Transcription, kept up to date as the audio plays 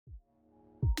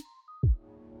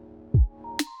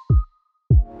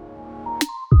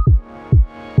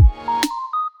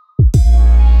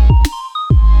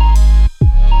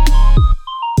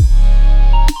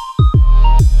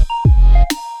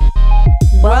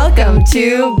Welcome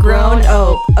to Grown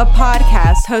Oak, a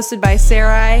podcast hosted by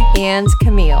Sarai and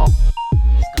Camille.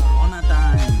 It's Corona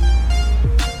time.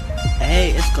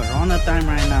 Hey, it's Corona time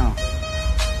right now.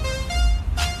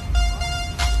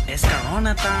 It's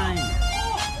Corona time.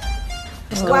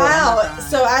 It's Corona Wow. time.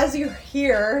 So as you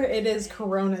hear, it is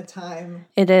Corona time.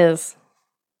 It is.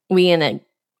 We in it.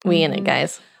 We in it,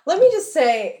 guys. Let me just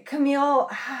say, Camille,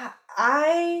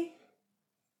 I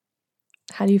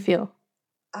How do you feel?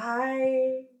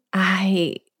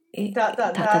 Dot.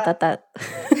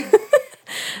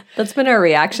 That's been our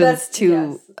reactions That's- to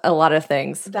yes. a lot of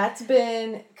things. That's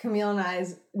been Camille and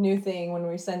I's new thing when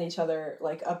we send each other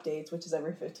like updates, which is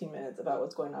every 15 minutes about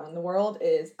what's going on in the world,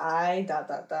 is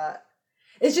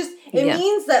It's just, it Yeah.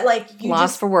 means that like you Lost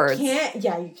just for words.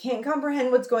 you can't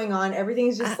comprehend what's going on.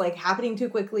 Everything's just like happening too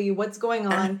quickly. What's going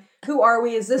on? Who are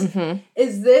we? Is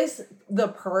this the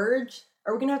purge?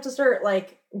 Are we gonna have to start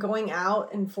like going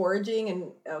out and foraging?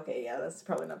 And okay, yeah, that's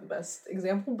probably not the best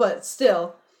example, but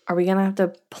still, Are we gonna have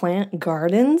to plant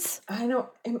gardens? I know.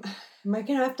 Am I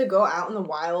gonna have to go out in the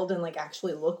wild and like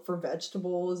actually look for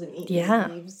vegetables and eat Yeah.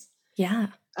 leaves? Yeah.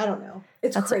 I don't know.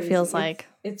 It's That's what it crazy. feels like.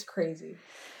 It's crazy.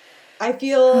 I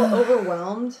feel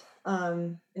overwhelmed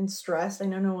and stressed. I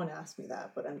know no one asked me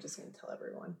that, but I'm just gonna tell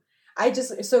everyone.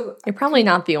 You're probably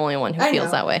not the only one who I feels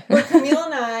know. that way. But Camille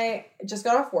and I just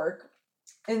got off work.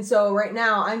 And so right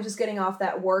now I'm just getting off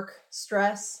that work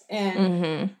stress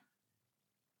and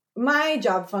my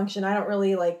job function. I don't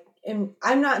really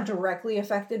I'm not directly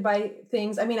affected by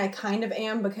things. I mean, I kind of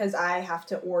am because I have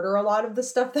to order a lot of the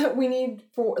stuff that we need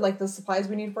for like the supplies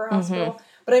we need for our hospital.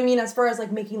 But I mean, as far as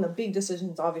like making the big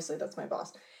decisions, obviously that's my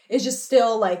boss. It's just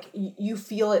still like you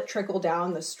feel it trickle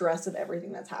down, the stress of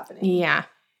everything that's happening. Yeah.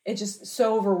 It's just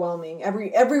so overwhelming.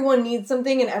 Everyone needs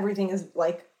something and everything is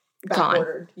like back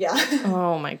ordered. Yeah.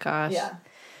 Oh my gosh. Yeah.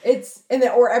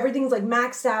 Or everything's like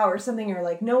maxed out or something, or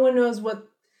like no one knows what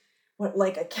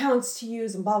like accounts to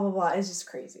use and blah blah blah. It's just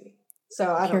crazy.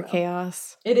 So I don't Pure know.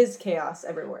 chaos. It is chaos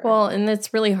everywhere. Well, and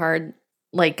it's really hard.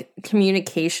 Like,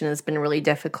 communication has been really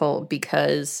difficult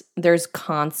because there's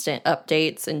constant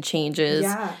updates and changes.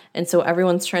 Yeah. And so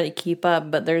everyone's trying to keep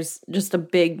up, but there's just a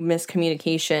big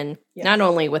miscommunication, Yes. not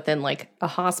only within like a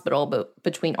hospital, but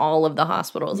between all of the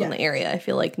hospitals in the Yes. area. I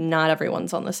feel like not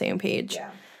everyone's on the same page.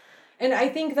 Yeah. And I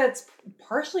think that's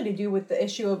partially to do with the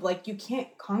issue of like you can't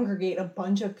congregate a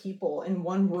bunch of people in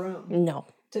one room No.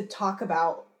 to talk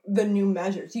about the new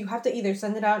measures. You have to either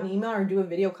send it out an email or do a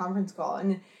video conference call.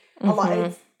 And a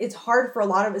lot it's hard for a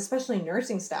lot of especially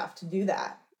nursing staff to do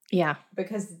that Yeah.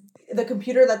 because the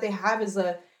computer that they have is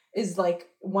like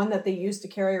one that they use to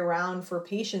carry around for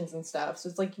patients and stuff. So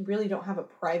it's like you really don't have a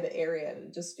private area to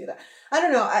just do that. I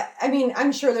don't know. I mean,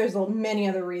 I'm sure there's many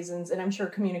other reasons, and I'm sure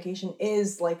communication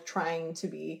is like trying to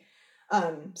be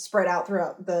spread out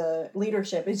throughout the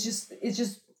leadership. It's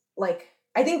just like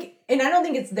I don't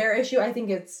think it's their issue. I think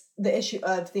it's the issue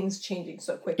of things changing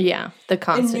so quickly. Yeah. The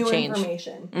constant and new change.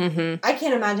 information. I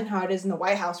can't imagine how it is in the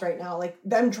White House right now. Like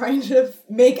them trying to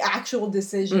make actual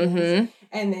decisions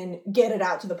and then get it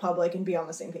out to the public and be on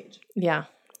the same page. Yeah.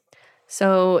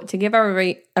 So to give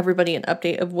everybody an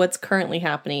update of what's currently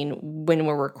happening when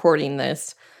we're recording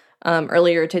this,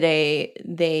 earlier today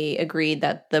they agreed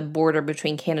that the border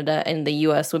between Canada and the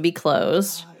U.S. would be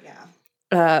closed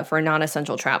for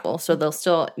non-essential travel. So they'll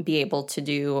still be able to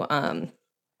do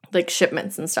like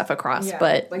shipments and stuff across,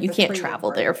 but like you the can't trading travel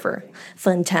part there of for everything.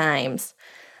 fun times.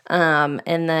 And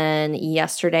then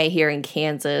yesterday here in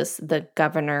Kansas, the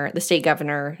state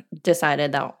governor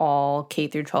decided that all K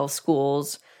through 12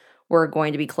 schools were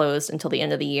going to be closed until the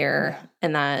end of the year,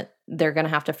 and that they're going to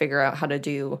have to figure out how to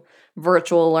do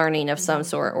virtual learning of some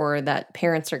sort, or that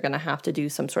parents are going to have to do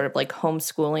some sort of like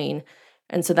homeschooling.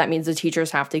 And so that means the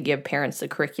teachers have to give parents the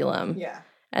curriculum. Yeah.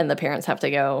 And the parents have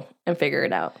to go and figure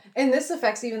it out. And this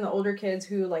affects even the older kids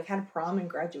who like had prom and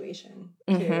graduation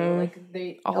too. Like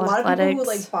a lot of people who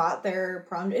like bought their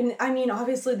prom. And I mean,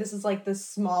 obviously this is like the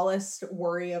smallest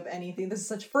worry of anything. This is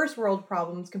such first world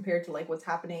problems compared to like what's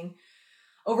happening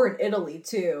over in Italy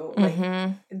too. Like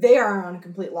they are on a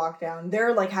complete lockdown.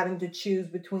 They're like having to choose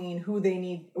between who they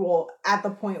need. Well, at the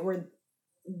point where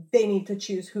they need to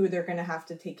choose who they're going to have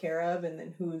to take care of, and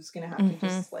then who's going to have to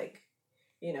just like,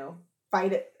 you know,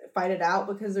 fight it out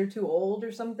because they're too old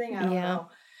or something. I don't know.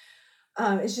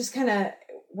 It's just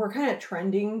we're kind of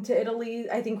trending to Italy.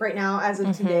 I think right now, as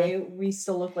of today, we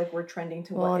still look like we're trending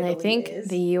to what Italy is. I think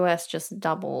the U.S. just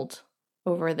doubled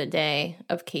over the day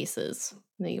of cases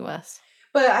in the U.S.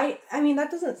 But I mean, that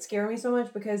doesn't scare me so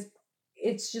much because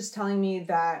it's just telling me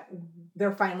that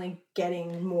they're finally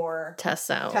getting more test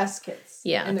kits.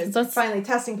 Yeah. And they're finally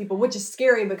testing people, which is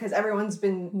scary because everyone's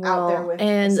been out there with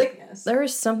the sickness. There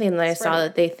was something that I saw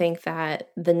that they think that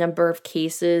the number of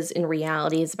cases in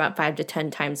reality is about 5 to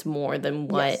 10 times more than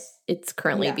what it's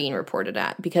currently being reported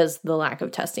at because the lack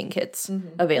of testing kits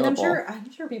available. And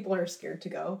I'm sure people are scared to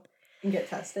go and get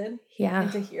tested. Yeah.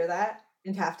 And to hear that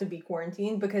and to have to be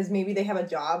quarantined because maybe they have a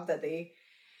job that they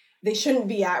shouldn't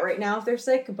be at right now if they're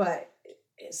sick, but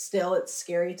still it's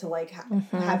scary to like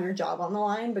have your job on the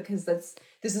line because this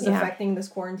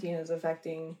quarantine is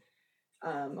affecting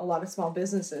a lot of small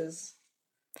businesses.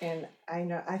 And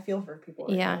I feel for people.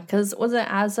 Right because was it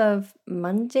as of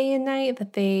Monday night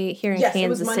that they here in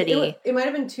Kansas City? It might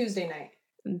have been Tuesday night.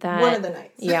 One of the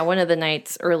nights. Yeah, one of the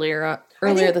nights earlier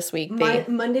this week.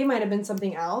 Monday might have been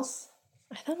something else.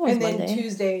 I thought it was Monday. And then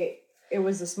Tuesday, it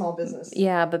was a small business.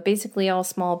 Yeah, but basically all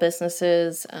small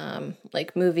businesses,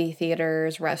 like movie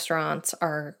theaters, restaurants,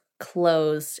 are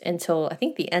closed until I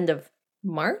think the end of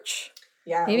March.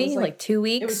 Yeah, maybe like 2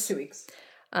 weeks. It was 2 weeks.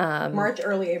 March,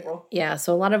 early April. Yeah,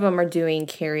 so a lot of them are doing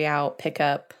carry-out,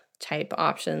 pickup type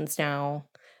options now.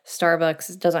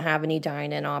 Starbucks doesn't have any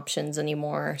dine-in options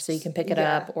anymore, so you can pick it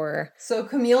up or... So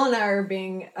Camille and I are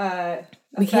being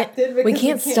affected we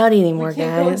can't study anymore,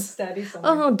 guys. Go study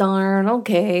somewhere. Oh, darn,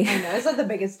 okay. I know, it's not the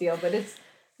biggest deal, but it's...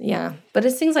 Yeah, but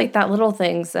it's things like that, little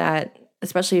things that,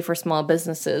 especially for small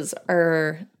businesses,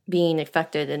 are being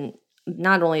affected, and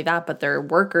not only that, but their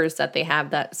workers that they have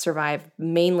that survive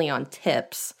mainly on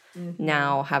tips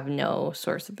now have no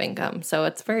source of income. So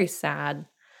it's very sad.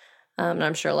 And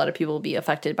I'm sure a lot of people will be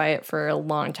affected by it for a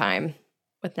long time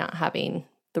with not having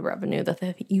the revenue that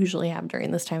they usually have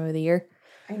during this time of the year.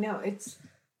 I know.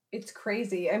 It's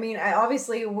crazy. I mean,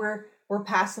 obviously we're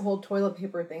past the whole toilet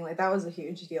paper thing. Like that was a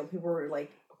huge deal. People were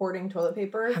like hoarding toilet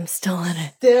paper. I'm still in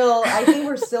it. I think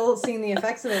we're still seeing the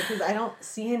effects of it because I don't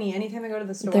see any anytime I go to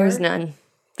the store. There's none.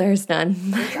 There's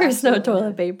no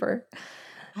toilet paper.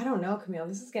 I don't know, Camille.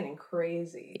 This is getting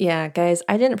crazy. Yeah, guys,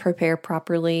 I didn't prepare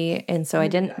properly, and so I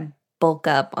didn't bulk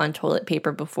up on toilet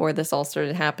paper before this all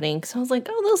started happening because I was like,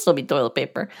 oh, there'll still be toilet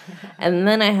paper. And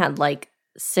then I had like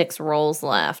 6 rolls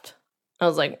left. I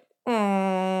was like,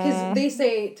 because they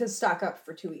say to stock up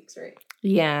for 2 weeks, right?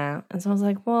 Yeah. And so I was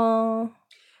like, well...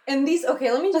 And let me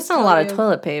just that's not a lot of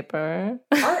toilet paper.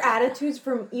 Our attitudes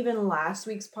from even last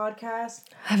week's podcast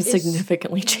have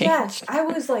significantly changed. Yes. I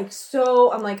was like,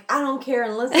 I'm like, I don't care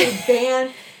unless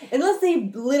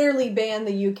they literally ban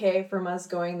the UK from us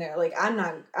going there. Like,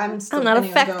 I'm still not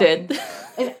affected.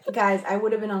 And guys, I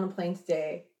would have been on a plane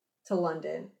today to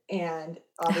London, and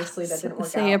obviously that didn't work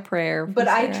out. Say a prayer. But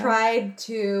I tried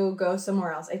to go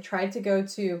somewhere else. I tried to go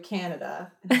to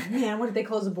Canada. Man, what did they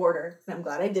close the border? And I'm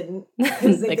glad I didn't.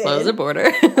 They closed the border.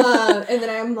 And then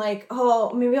I'm like,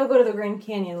 oh, maybe I'll go to the Grand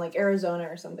Canyon, like Arizona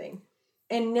or something.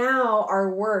 And now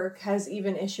our work has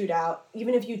even issued out,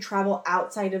 even if you travel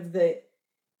outside of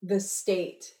the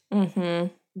state,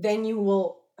 then you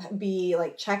will be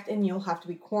like checked and you'll have to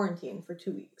be quarantined for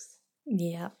 2 weeks.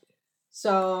 Yep.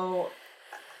 So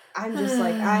I'm just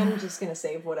like, I'm just going to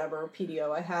save whatever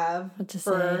PDO I have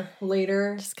for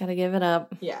later. Just got to give it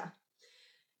up. Yeah.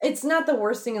 It's not the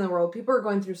worst thing in the world. People are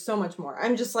going through so much more.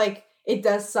 I'm just like, it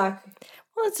does suck.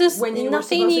 Well, it's just when you were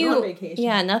supposed to go on vacation.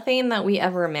 Yeah, nothing that we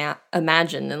ever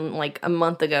imagined. And like a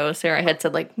month ago, Sarah had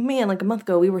said like, man, like a month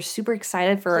ago, we were super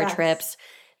excited for our trips.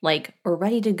 Like, we're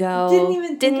ready to go.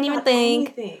 Didn't even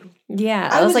think. Anything. Yeah.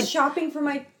 I was like shopping for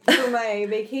my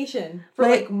vacation for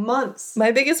like months.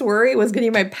 My biggest worry was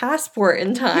getting my passport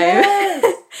in time.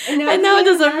 Yes. And now it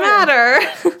doesn't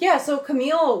matter. Yeah, so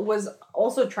Camille was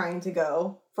also trying to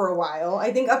go for a while.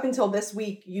 I think up until this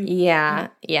week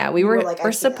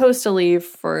we're supposed to leave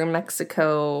for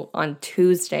Mexico on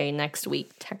Tuesday next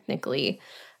week, technically.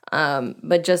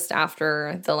 But just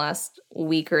after the last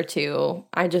week or two,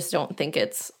 I just don't think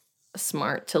it's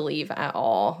smart to leave at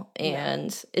all.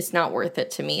 And it's not worth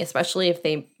it to me, especially if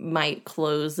they might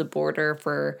close the border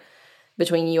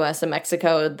between US and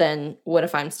Mexico. Then what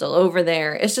if I'm still over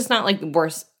there? It's just not like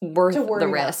worth the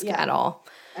risk at all.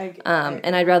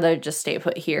 And I'd rather just stay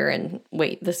put here and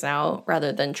wait this out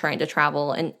rather than trying to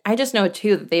travel. And I just know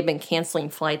too that they've been canceling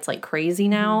flights like crazy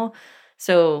now.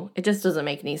 So it just doesn't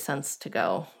make any sense to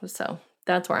go. So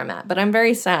that's where I'm at. But I'm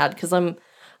very sad because I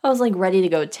was like ready to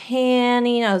go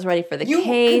tanning. I was ready for the queso.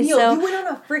 You went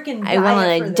on a freaking diet. I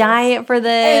went on a diet for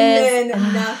this. And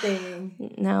then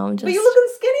nothing. No, I'm just. But you looking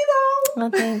skinny though. Oh,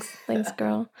 thanks,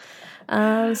 girl.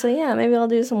 So yeah, maybe I'll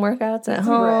do some workouts at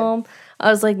home. I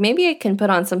was like, maybe I can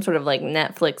put on some sort of like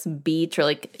Netflix beach or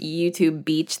like YouTube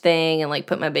beach thing and like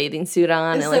put my bathing suit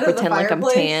on and like pretend like I'm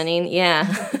tanning.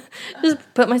 Yeah. Just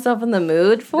put myself in the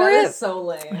mood for it. That is so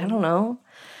lame. I don't know.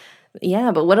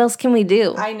 Yeah, but what else can we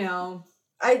do? I know.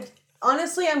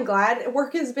 Honestly, I'm glad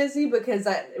work is busy because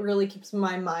that really keeps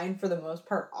my mind, for the most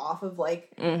part, off of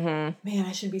like, man,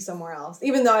 I should be somewhere else.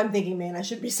 Even though I'm thinking, man, I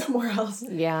should be somewhere else.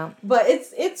 Yeah. But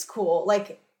it's cool.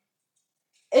 Like,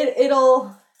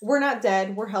 we're not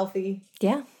dead. We're healthy.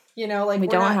 Yeah. You know, like we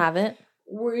don't have it.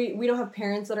 We don't have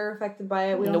parents that are affected by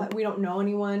it. We don't know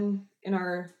anyone in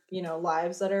our,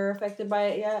 lives that are affected by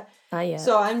it yet. Not yet.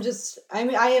 So I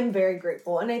am very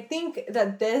grateful. And I think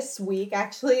that this week,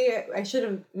 actually, I should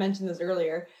have mentioned this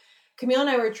earlier. Camille and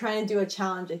I were trying to do a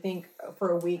challenge, I think, for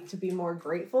a week to be more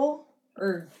grateful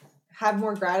or have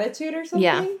more gratitude or something.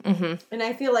 Yeah. Mm-hmm. And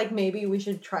I feel like maybe we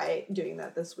should try doing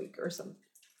that this week or something.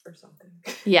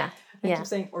 Yeah. I keep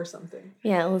saying or something.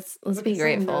 Yeah, let's be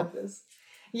grateful.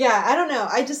 Yeah, I don't know.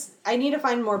 I need to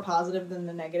find more positive than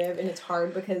the negative, and it's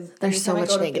hard because there's so much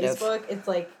negative. Facebook, it's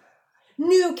like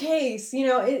new case.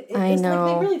 It's like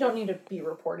they really don't need to be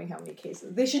reporting how many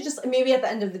cases. They should just maybe at the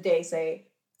end of the day say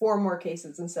 4 more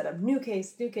cases instead of new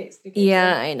case.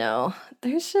 Yeah, I know.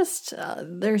 There's just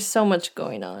there's so much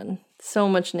going on, so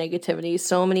much negativity,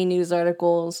 so many news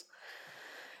articles.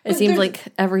 It seems like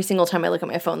every single time I look at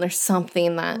my phone, there's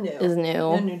something that is new.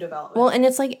 A new development. Well, and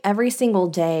it's like every single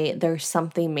day there's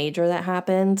something major that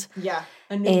happened. Yeah.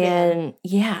 A new ban.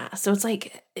 Yeah. So it's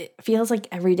like, it feels like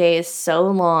every day is so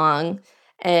long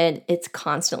and it's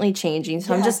constantly changing.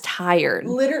 So I'm just tired.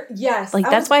 Yes. Like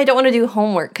that's why I don't want to do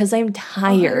homework because I'm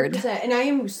tired. 100%. And I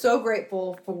am so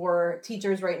grateful for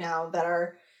teachers right now that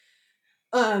are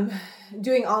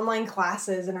doing online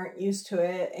classes and aren't used to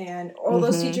it, and all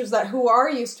those teachers who are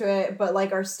used to it but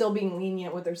like are still being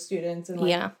lenient with their students and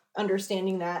like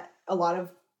understanding that a lot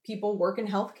of people work in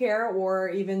healthcare or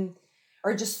even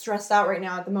are just stressed out right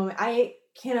now at the moment. I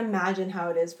can't imagine how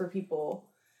it is for people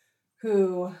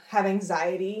who have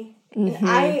anxiety. And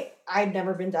I've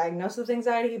never been diagnosed with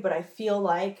anxiety, but I feel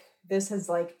like this has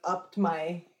like upped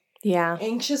my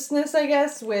anxiousness, I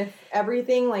guess, with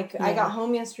everything. Like I got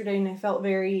home yesterday and I felt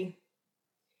very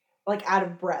like out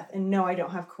of breath. And no, I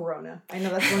don't have corona. I know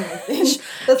that's one of the things.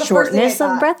 That's the shortness first thing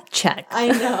I of breath. Check. I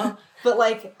know, but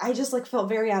like I just like felt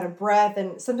very out of breath,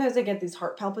 and sometimes I get these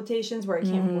heart palpitations where I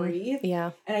can't breathe.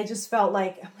 Yeah, and I just felt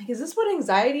like I'm like, is this what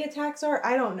anxiety attacks are?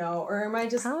 I don't know, or am I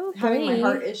just having my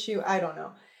heart issue? I don't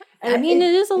know. And I mean,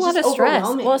 it is a lot of stress.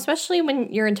 Well, especially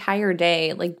when your entire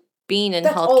day, like being in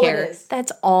healthcare,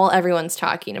 that's all everyone's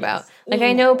talking about. Like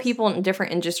I know people in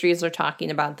different industries are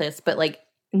talking about this, but like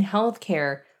in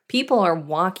healthcare, people are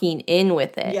walking in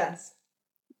with it. Yes.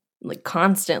 Like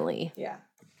constantly. Yeah.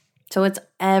 So it's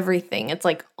everything. It's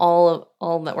like all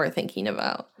that we're thinking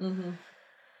about. Mm-hmm.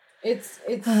 It's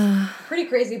pretty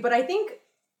crazy, but I think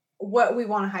what we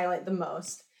want to highlight the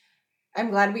most, I'm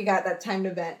glad we got that timed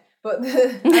event, but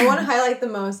I want to highlight the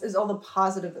most is all the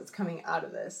positive that's coming out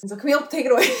of this. And so Camille, take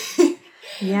it away.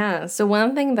 Yeah. So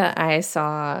one thing that I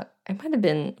saw, it might have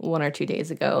been 1 or 2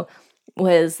 days ago,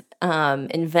 was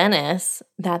in Venice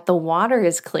that the water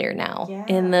is clear now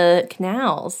in the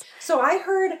canals. So I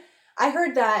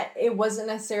heard that it wasn't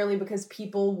necessarily because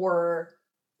people were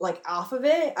like off of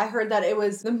it. I heard that it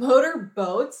was the motor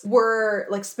boats were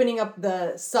like spinning up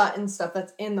the soot and stuff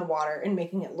that's in the water and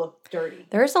making it look dirty.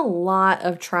 There's a lot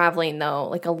of traveling though,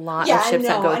 like a lot of ships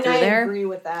that go through there. I agree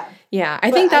with that. Yeah,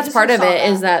 I think that's part of it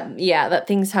is that that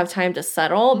things have time to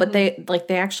settle, but they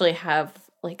actually have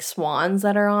like swans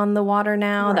that are on the water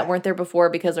now that weren't there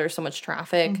before because there's so much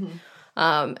traffic.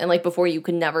 Mm-hmm. And like before you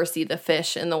could never see the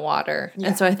fish in the water. Yeah.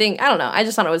 And so I don't know, I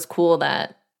just thought it was cool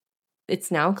that it's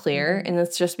now clear, and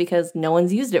it's just because no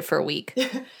one's used it for a week.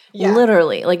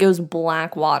 Literally, like it was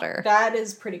black water. That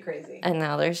is pretty crazy. And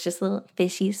now there's just little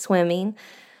fishies swimming.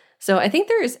 So I think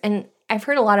and I've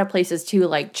heard a lot of places too,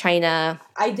 like China.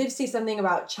 I did see something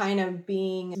about China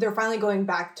they're finally going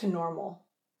back to normal.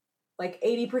 Like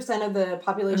 80% of the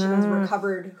population has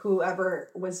recovered whoever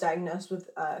was diagnosed with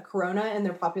corona, and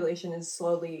their population is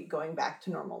slowly going back to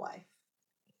normal life,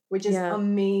 which is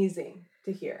amazing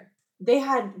to hear. They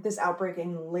had this outbreak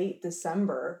in late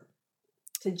December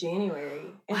to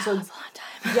January. And so that's a long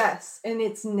time. Yes. And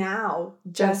it's now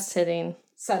just hitting.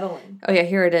 Settling. Oh, yeah,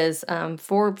 here it is.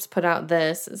 Forbes put out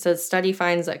this. It says, study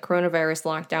finds that coronavirus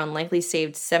lockdown likely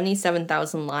saved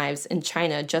 77,000 lives in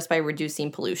China just by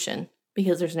reducing pollution.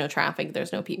 Because there's no traffic,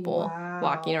 there's no people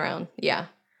walking around. Yeah.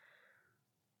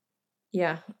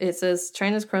 Yeah, it says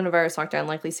China's coronavirus lockdown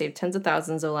likely saved tens of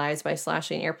thousands of lives by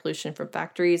slashing air pollution from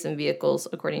factories and vehicles,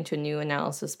 according to a new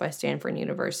analysis by Stanford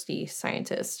University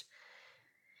scientists.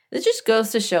 This just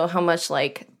goes to show how much,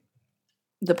 like,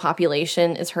 the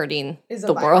population is hurting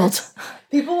the world.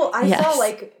 I saw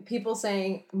like people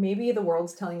saying maybe the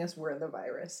world's telling us we're the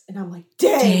virus, and I'm like,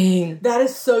 dang. That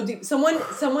is so deep.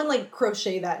 Someone like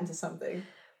crochet that into something,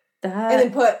 and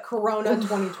then put Corona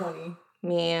 2020.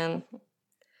 Man,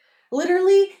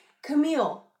 literally,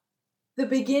 Camille. The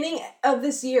beginning of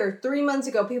this year, 3 months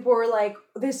ago, people were like,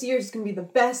 this year is going to be the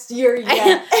best year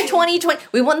yet. 2020.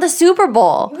 We won the Super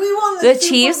Bowl. The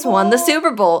Chiefs won the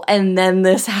Super Bowl. And then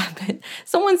this happened.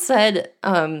 Someone said,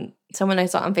 someone I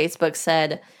saw on Facebook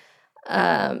said,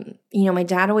 my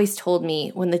dad always told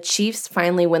me when the Chiefs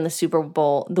finally win the Super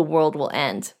Bowl, the world will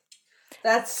end.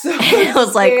 That's so scary. I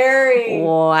was like,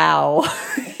 wow.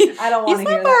 I don't want to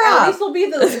hear that. At least we'll be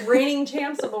the reigning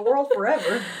champs of the world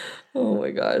forever. Oh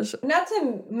my gosh. Not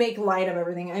to make light of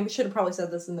everything, I should have probably said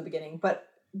this in the beginning, but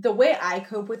the way I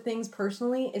cope with things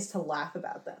personally is to laugh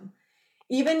about them.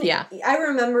 I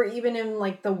remember even in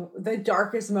like the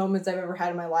darkest moments I've ever had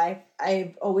in my life,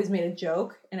 I've always made a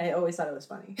joke and I always thought it was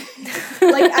funny.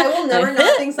 Like I will never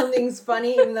not think something's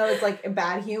funny even though it's like a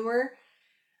bad humor.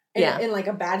 In like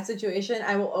a bad situation,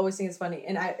 I will always think it's funny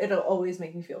and it'll always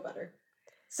make me feel better.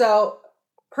 So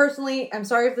personally, I'm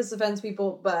sorry if this offends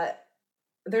people, but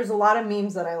there's a lot of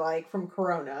memes that I like from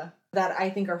Corona that I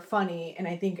think are funny and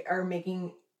I think are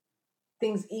making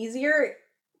things easier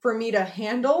for me to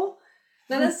handle.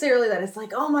 Not necessarily that it's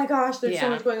like, oh my gosh, there's so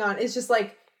much going on. It's just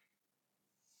like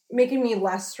making me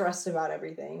less stressed about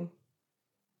everything.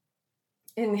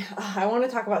 And I want to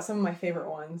talk about some of my favorite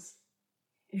ones.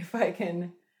 If I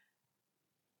can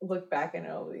look back at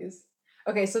all these.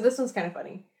 Okay, so this one's kind of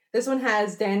funny. This one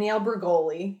has Danielle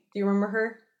Bregoli. Do you remember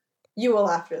her? You will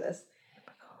after this.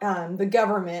 The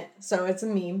government, so it's a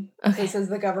meme. Okay. So it says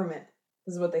the government.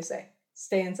 This is what they say.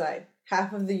 Stay inside.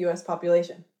 Half of the U.S.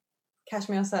 population. Catch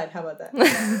me outside. How about that?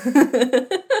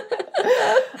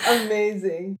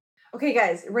 Amazing. Okay,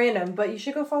 guys, random, but you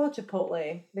should go follow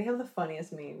Chipotle. They have the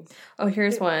funniest memes. Oh,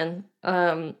 here's one.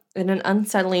 In an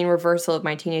unsettling reversal of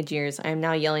my teenage years, I am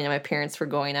now yelling at my parents for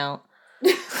going out.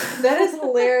 That is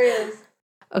hilarious.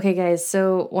 Okay, guys,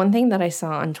 so one thing that I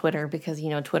saw on Twitter, because,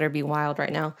 Twitter be wild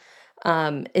right now,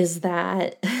 is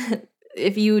that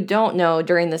if you don't know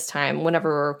during this time, whenever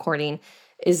we're recording,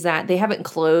 is that they haven't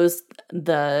closed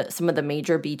some of the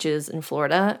major beaches in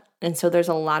Florida. And so there's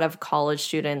a lot of college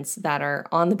students that are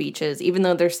on the beaches, even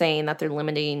though they're saying that they're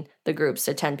limiting the groups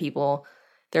to 10 people.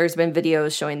 There's been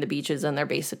videos showing the beaches and they're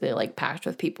basically like packed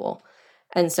with people.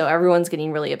 And so everyone's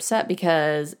getting really upset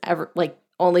because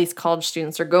all these college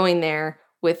students are going there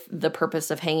with the purpose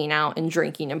of hanging out and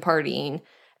drinking and partying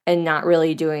and not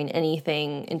really doing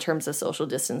anything in terms of social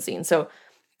distancing. So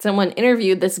someone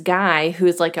interviewed this guy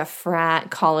who's like a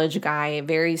frat college guy,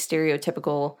 very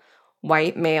stereotypical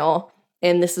white male.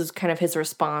 And this is kind of his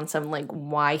response on like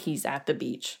why he's at the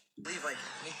beach.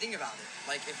 Think about it.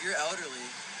 Like if you're elderly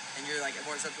and you're like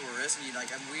more susceptible to risk, and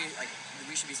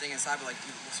we should be staying inside, but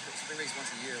spring break's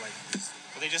once a year.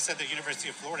 Well, they just said the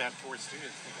University of Florida had 4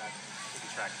 students that got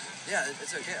tracked. Yeah,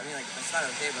 it's okay. I mean, it's not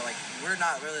okay, but we're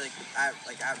not really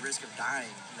at risk of dying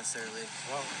necessarily.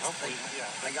 Well, hopefully, yeah.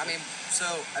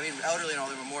 Elderly and all,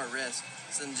 they were more at risk.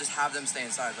 So then just have them stay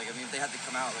inside. If they had to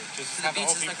come out, just to the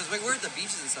beaches, because we're at the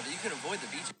beaches and stuff. You can avoid the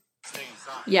beaches.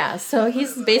 Yeah, so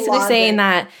he's basically saying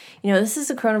that, this is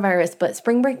a coronavirus, but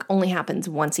spring break only happens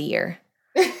once a year.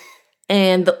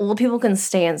 And the old people can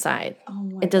stay inside.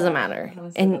 It doesn't matter.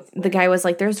 And the guy was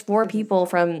like, there's 4 people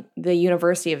from the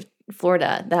University of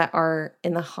Florida that are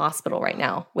in the hospital right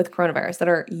now with coronavirus that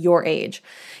are your age.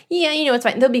 Yeah, it's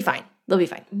fine. They'll be fine.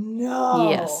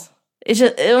 No. Yes. It's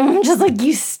just like,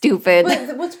 you stupid.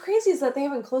 But what's crazy is that they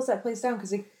haven't closed that place down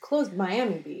because they closed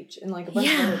Miami Beach and a bunch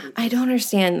of other beaches. I don't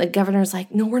understand. The governor's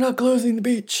like, no, we're not closing the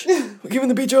beach. We're keeping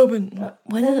the beach open. That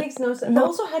makes no sense. No.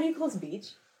 Also, how do you close a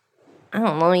beach? I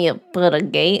don't know. You put a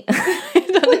gate.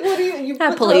 What do you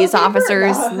have police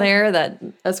officers there that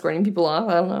escorting people off.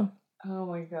 I don't know. Oh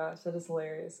my gosh, that is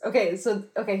hilarious. Okay,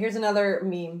 here's another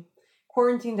meme.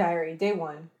 Quarantine diary, day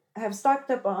 1. I have stocked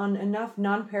up on enough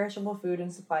non-perishable food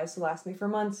and supplies to last me for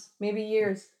months, maybe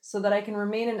years, so that I can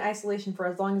remain in isolation for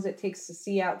as long as it takes to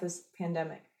see out this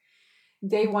pandemic.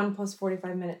 Day 1 plus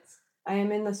 45 minutes. I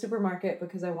am in the supermarket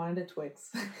because I wanted a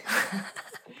Twix.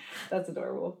 That's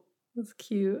adorable. That's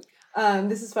cute.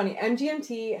 This is funny.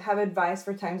 MGMT have advice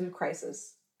for times of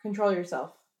crisis. Control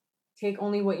yourself. Take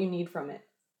only what you need from it.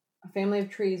 A family of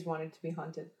trees wanted to be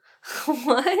haunted.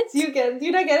 What? Do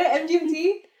you not get it?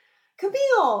 MGMT?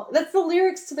 Camille! That's the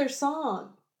lyrics to their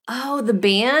song. Oh, the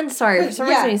band? Sorry, for some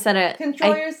reason you said it.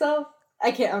 Control yourself.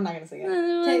 I'm not gonna sing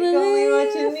it. Take only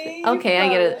what you need. Okay, I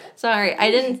get it. Sorry, I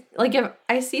didn't like if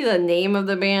I see the name of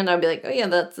the band, I'd be like, oh yeah,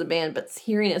 that's the band. But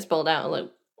hearing it spelled out, I'm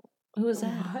like, who is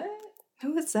that? What?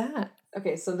 Who is that?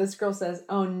 Okay, so this girl says,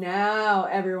 "Oh, now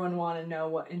everyone want to know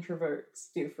what introverts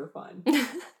do for fun."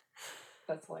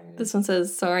 That's hilarious. This one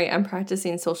says, "Sorry, I'm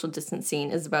practicing social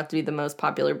distancing. Is about to be the most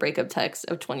popular breakup text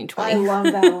of 2020." I love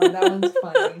that one. That one's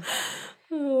funny.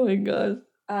 Oh my god.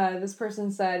 This person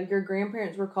said, "Your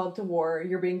grandparents were called to war.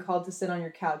 You're being called to sit on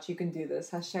your couch. You can do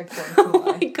this." Hashtag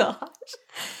Oh my gosh.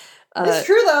 It's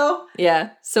true though.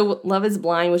 Yeah. So Love is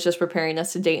Blind was just preparing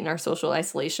us to date in our social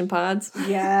isolation pods.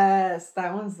 Yes,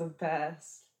 that one's the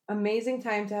best. Amazing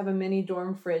time to have a mini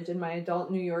dorm fridge in my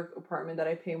adult New York apartment that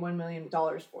I pay $1 million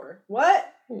for.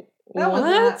 What? That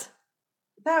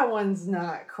one's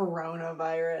not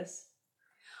coronavirus.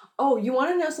 Oh, you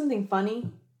want to know something funny?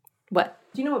 What?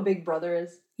 Do you know what Big Brother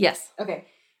is? Yes. Okay.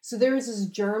 So there was this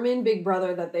German Big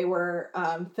Brother that they were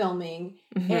filming,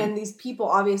 and these people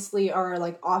obviously are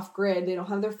like off grid. They don't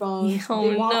have their phones. Oh,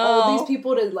 they want all these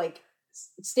people to like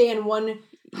stay in one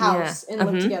house and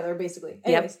live together, basically.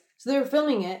 Anyways, so they were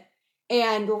filming it,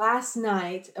 and last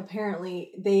night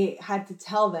apparently they had to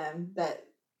tell them that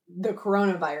the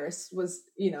coronavirus was,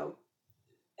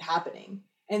 happening.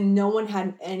 And no one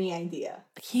had any idea.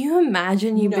 Can you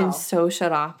imagine you've been so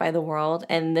shut off by the world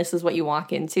and this is what you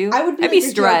walk into? I'd be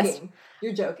stressed.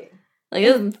 You're joking. Like, it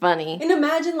isn't funny. And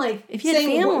imagine, like, if you had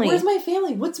family. Where's my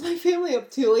family? What's my family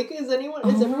up to? Like, is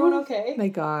everyone okay? My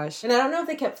gosh. And I don't know if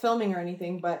they kept filming or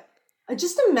anything, but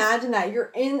just imagine that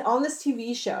you're on this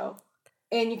TV show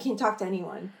and you can't talk to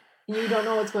anyone and you don't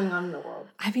know what's going on in the world.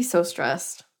 I'd be so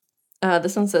stressed.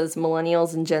 This one says,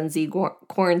 millennials and Gen Z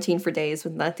quarantine for days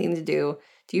with nothing to do.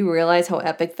 Do you realize how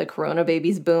epic the Corona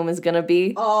babies boom is going to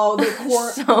be? Oh,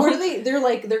 what are they? They're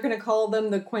going to call them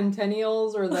the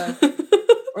quintennials or the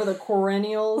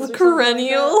quarennials. The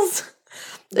quarennials.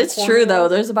 Like it's true though.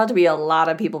 There's about to be a lot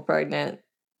of people pregnant.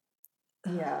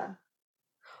 Yeah.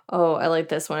 Oh, I like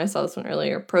this one. I saw this one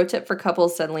earlier. Pro tip for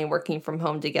couples suddenly working from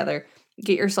home together.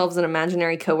 Get yourselves an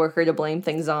imaginary coworker to blame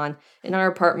things on. In our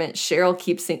apartment, Cheryl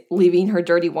keeps leaving her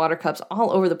dirty water cups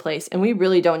all over the place, and we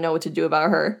really don't know what to do about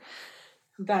her.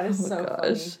 That is so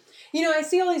funny. I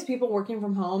see all these people working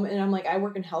from home, and I'm like, I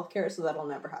work in healthcare, so that'll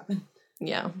never happen.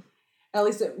 Yeah. At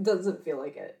least it doesn't feel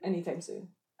like it anytime soon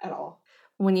at all.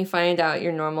 When you find out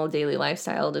your normal daily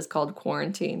lifestyle, it is called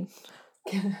quarantine.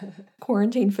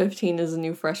 Quarantine 15 is a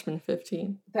new freshman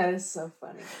 15. That is so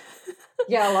funny.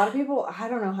 Yeah, a lot of people, I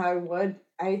don't know how I would.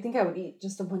 I think I would eat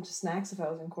just a bunch of snacks if I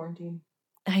was in quarantine.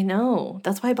 I know.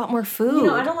 That's why I bought more food.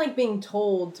 I don't like being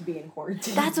told to be in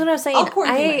quarantine. That's what I was saying.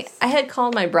 I had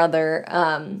called my brother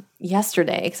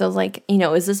yesterday because I was like,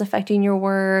 is this affecting your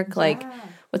work? Yeah. Like,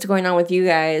 what's going on with you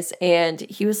guys? And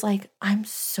he was like, I'm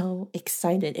so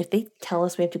excited. If they tell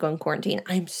us we have to go in quarantine,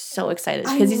 I'm so excited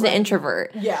because he's an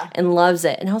introvert and loves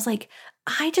it. And I was like,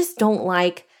 I just don't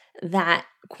like that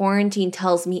quarantine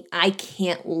tells me I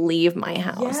can't leave my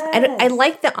house. Yes. I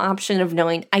like the option of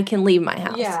knowing I can leave my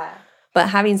house. Yeah. But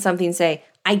having something say,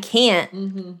 I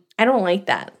can't, I don't like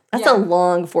that. That's a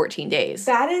long 14 days.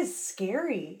 That is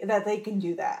scary that they can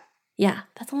do that. Yeah,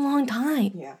 that's a long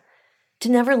time. Yeah. To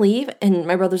never leave. And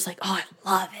my brother's like, oh, I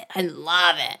love it. I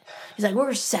love it. He's like,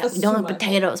 we're set. That's we don't have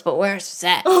potatoes, but we're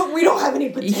set. Oh, we don't have any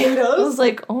potatoes. Yeah. I was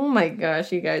like, oh my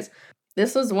gosh, you guys.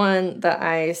 This was one that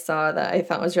I saw that I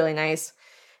thought was really nice.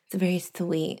 It's a very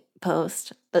sweet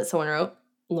post that someone wrote.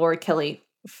 Laura Kelly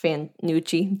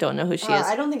Fanucci. Don't know who she is.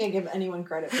 I don't think I give anyone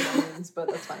credit for that means, but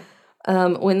that's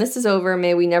fine. When this is over,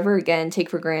 may we never again take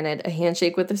for granted a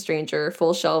handshake with a stranger,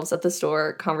 full shelves at the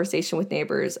store, conversation with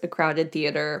neighbors, a crowded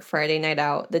theater, Friday night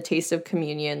out, the taste of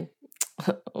communion.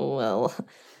 Well,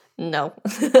 no.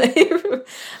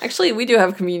 Actually, we do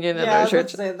have communion at our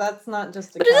church. That's not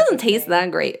just but it doesn't taste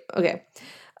that great. Okay.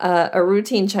 A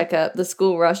routine checkup, the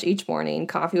school rush each morning,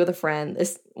 coffee with a friend,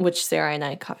 which Sarah and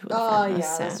I coffee with a friend. Oh,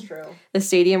 yeah, that's true. The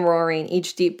stadium roaring,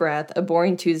 each deep breath, a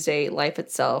boring Tuesday, life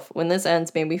itself. When this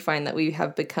ends, may we find that we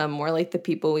have become more like the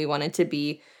people we wanted to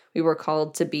be, we were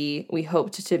called to be, we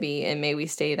hoped to be, and may we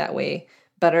stay that way,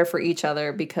 better for each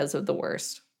other because of the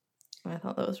worst. I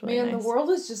thought that was really nice. The world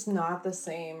is just not the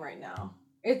same right now.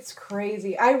 It's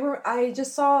crazy. I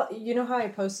just saw, how I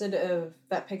posted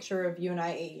that picture of you and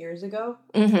I 8 years ago?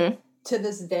 Mm-hmm. To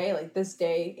this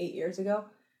day, 8 years ago.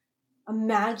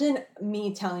 Imagine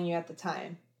me telling you at the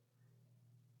time,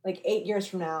 8 years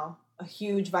from now, a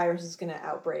huge virus is going to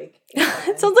outbreak.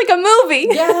 It sounds like a movie.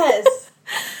 Yes.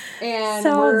 And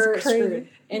we're crazy. Screwed.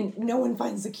 And no one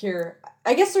finds the cure.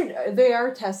 I guess they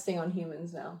are testing on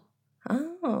humans now.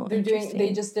 Oh, they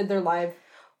just did their live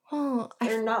Oh,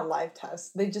 they're not live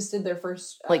tests. They just did their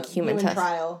first human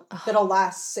trial that'll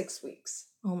last 6 weeks.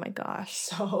 Oh my gosh.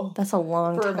 So that's a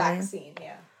long time. For a vaccine,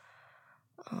 yeah.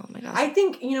 Oh my gosh. I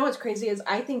think, you know what's crazy is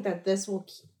I think that this will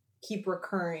keep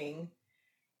recurring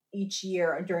each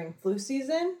year during flu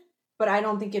season, but I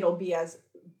don't think it'll be as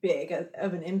big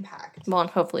of an impact. Well, and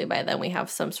hopefully by then we have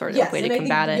some sort of way to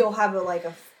combat it. You'll have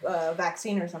a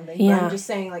vaccine or something. Yeah. But I'm just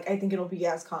saying, I think it'll be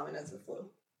as common as the flu.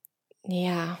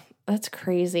 Yeah, that's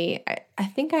crazy. I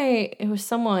think it was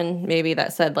someone maybe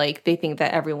that said they think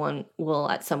that everyone will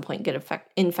at some point get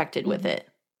infected with it.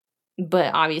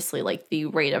 But obviously the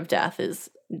rate of death is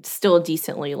still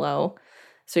decently low.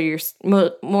 So you're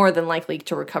more than likely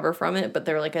to recover from it. But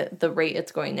they're at the rate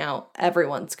it's going now,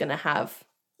 everyone's going to have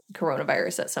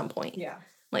coronavirus at some point. Yeah.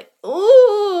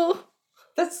 Ooh.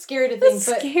 That's scary to think.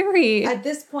 That's scary. At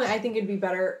this point, I think it'd be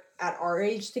better at our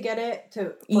age to get it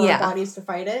for our bodies to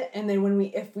fight it. And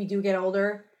then if we do get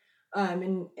older,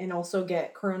 and also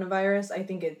get coronavirus, I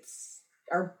think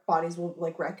our bodies will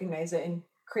recognize it and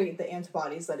create the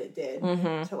antibodies that it did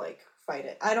to fight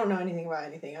it. I don't know anything about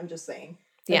anything. I'm just saying.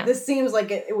 This seems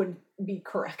like it would be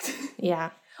correct. Yeah.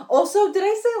 Also, did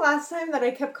I say last time that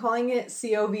I kept calling it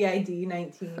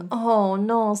COVID-19? Oh,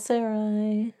 no,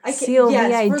 Sarah.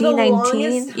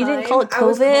 COVID-19? You didn't call it COVID? I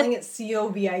was calling it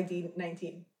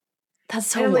COVID-19. That's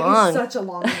so long. It's such a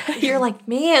long You're like,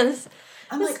 man.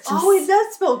 I'm it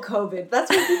does spell COVID.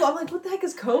 That's what people, I'm like, what the heck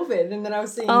is COVID? And then I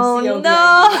was saying COVID.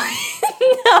 No.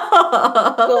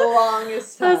 The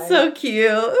longest time. That's so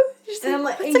cute. And I'm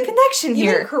like, what's the connection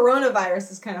here? Even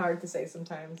coronavirus is kind of hard to say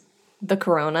sometimes. The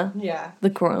corona? Yeah. The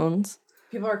Crohn's.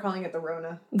 People are calling it the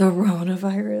Rona. The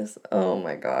Ronavirus. Oh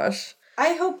my gosh.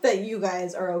 I hope that you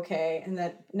guys are okay and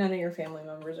that none of your family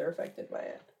members are affected by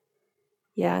it.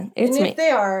 Yeah. If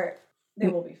they are, they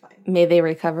will be fine. May they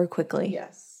recover quickly.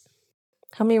 Yes.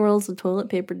 How many rolls of toilet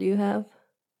paper do you have?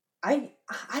 I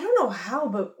don't know how,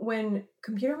 but when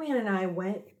Computer Man and I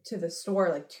went to the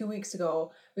store 2 weeks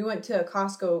ago, we went to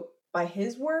Costco by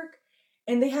his work,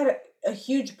 and they had a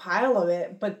huge pile of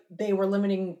it, but they were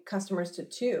limiting customers to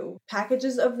 2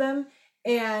 packages of them,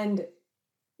 and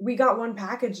we got 1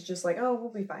 package just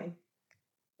we'll be fine.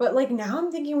 But now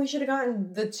I'm thinking we should have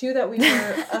gotten the 2 that we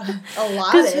were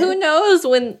allotted. Because who knows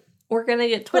when we're going to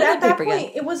get toilet paper again. But at that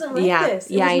point, it wasn't like this.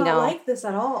 It was not like this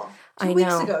at all. 2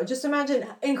 weeks ago. Just imagine,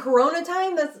 in Corona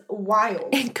time, that's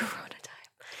wild. In Corona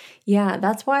time. Yeah,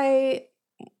 that's why,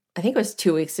 I think it was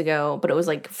 2 weeks ago, but it was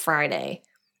Friday.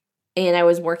 And I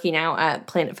was working out at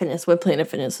Planet Fitness when Planet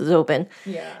Fitness was open.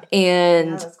 Yeah.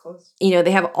 And, that's close.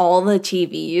 They have all the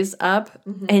TVs up,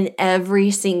 and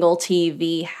every single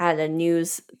TV had a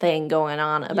news thing going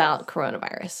on about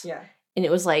coronavirus. Yeah. And it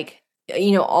was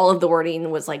all of the wording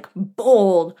was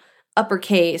bold,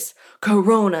 uppercase,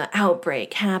 corona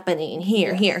outbreak happening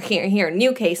here, here,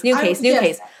 new case.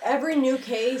 Every new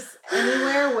case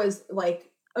anywhere was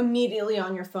immediately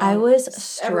on your phone. I was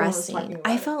stressing.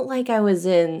 I felt like I was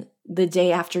in The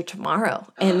Day After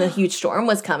Tomorrow and the huge storm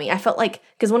was coming. I felt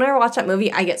because whenever I watch that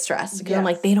movie, I get stressed because I'm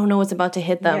they don't know what's about to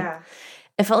hit them. Yeah.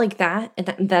 I felt like that.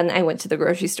 And then I went to the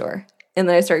grocery store and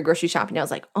then I started grocery shopping. I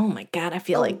was like, oh my God, I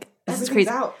feel this is crazy.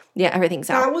 Out. Yeah, everything's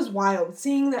out. That was wild.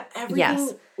 Seeing that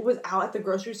everything was out at the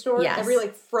grocery store. Yes. Every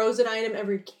frozen item,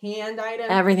 every canned item.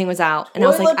 Everything was out. And I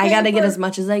was like, I got to get as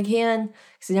much as I can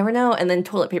because you never know. And then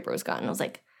toilet paper was gone. And I was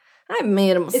like, I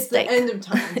made a mistake. It's the end of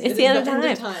time. It's the end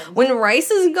of time. When rice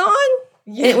is gone,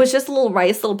 and it was just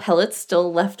little pellets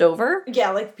still left over.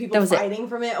 Yeah, people fighting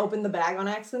from it, opened the bag on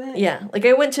accident. Yeah,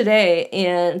 I went today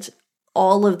and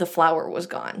all of the flour was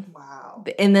gone. Wow.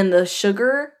 And then the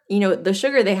sugar, the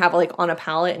sugar they have on a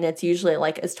pallet and it's usually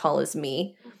as tall as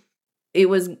me. It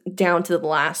was down to the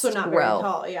last row. So not very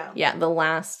tall, yeah. Yeah, the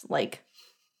last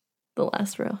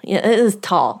row. Yeah, it is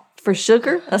tall. For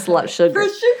sugar, that's a lot of sugar. For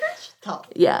sugar, tall.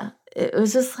 Yeah. It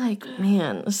was just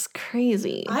man, it's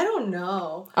crazy. I don't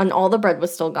know. And all the bread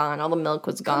was still gone. All the milk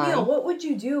was gone. Camille, what would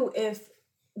you do if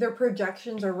their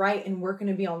projections are right and we're going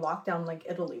to be on lockdown like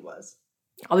Italy was?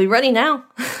 I'll be ready now.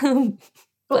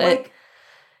 but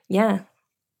yeah.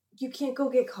 You can't go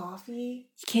get coffee.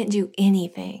 You can't do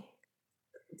anything.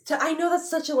 I know that's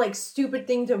such a stupid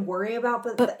thing to worry about,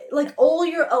 but all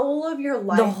of your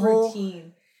life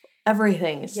routine.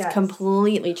 Everything's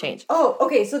completely changed. Oh,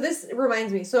 okay. So this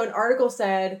reminds me. So an article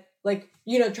said,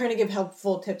 trying to give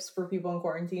helpful tips for people in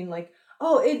quarantine.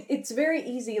 It's very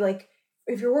easy.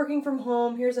 If you're working from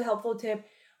home, here's a helpful tip.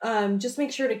 Just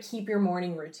make sure to keep your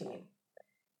morning routine.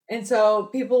 And so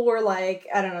people were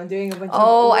doing a bunch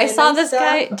of I saw this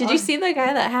guy. Did you see the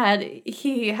guy that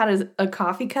he had a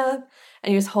coffee cup and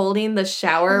he was holding the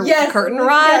shower Yes, curtain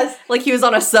rod yes. like he was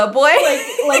on a subway.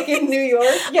 like in New York.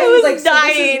 Yeah, I he was was like, so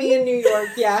this is dying. me in New York,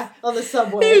 yeah, on the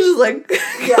subway. He was just like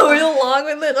going along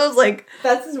with it. I was like,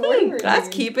 That's his morning routine. that's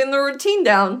keeping the routine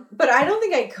down. But I don't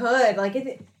think I could.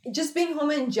 Like, just being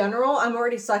home in general, I'm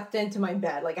already sucked into my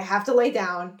bed. Like, I have to lay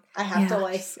down. I have to,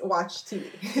 like, watch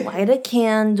TV. Light a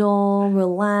candle,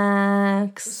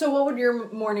 relax. So what would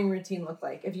your morning routine look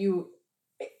like if you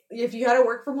had to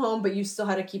work from home, but you still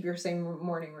had to keep your same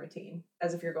morning routine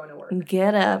as if you're going to work?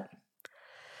 Get up.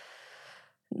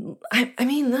 I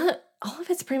mean, all of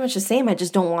it's pretty much the same. I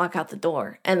just don't walk out the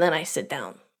door. And then I sit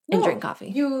down and drink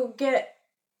coffee. You get...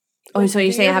 Oh, so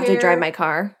you're saying I have to drive my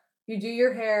car? You do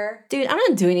your hair. Dude, I'm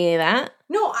not doing any of that.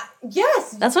 No,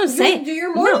 yes. That's what I'm saying. Do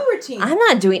your morning routine. I'm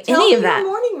not doing Tell any me of that. your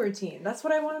morning routine. That's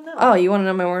what I want to know. Oh, you want to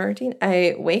know my morning routine?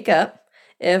 I wake up.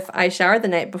 If I shower the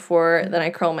night before, then I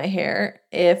curl my hair.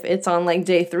 If it's on like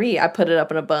day 3, I put it up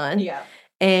in a bun. Yeah.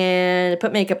 And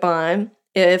put makeup on.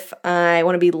 If I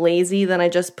want to be lazy, then I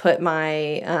just put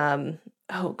my,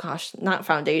 not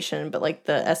foundation, but like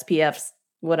the SPFs,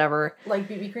 whatever. Like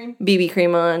BB cream? BB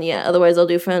cream on, yeah. Otherwise, I'll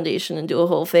do foundation and do a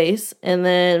whole face. And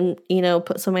then,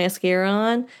 put some mascara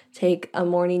on. Take a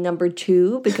morning number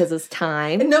 2 because it's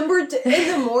time. In the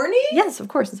morning? Yes, of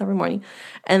course. It's every morning.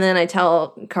 And then I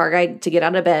tell car guy to get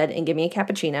out of bed and give me a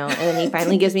cappuccino. And then he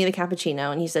finally gives me the cappuccino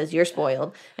and he says, "You're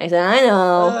spoiled." And I said, "I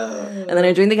know." And then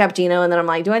I drink the cappuccino and then I'm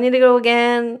like, "Do I need to go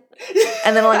again?"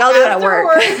 And then I'm like, "I'll do it at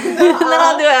work." And then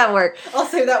I'll do it at work. I'll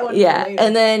save that one for later.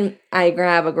 And then I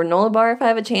grab a granola bar if I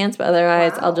have a chance, but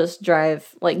otherwise I'll just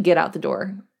drive, like get out the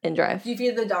door and drive. Do you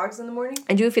feed the dogs in the morning?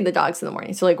 I do feed the dogs in the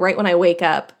morning. So like right when I wake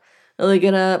up, I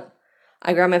get up,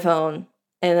 I grab my phone,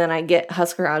 and then I get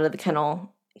Husker out of the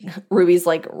kennel. Ruby's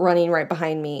like running right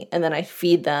behind me, and then I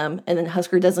feed them, and then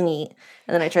Husker doesn't eat,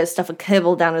 and then I try to stuff a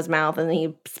kibble down his mouth, and then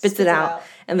he spits it out,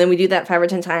 and then we do that 5 or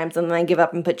 10 times, and then I give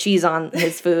up and put cheese on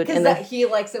his food, and then he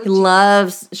likes it. He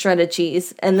loves shredded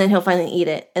cheese, and then he'll finally eat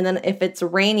it, and then if it's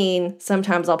raining,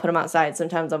 sometimes I'll put him outside.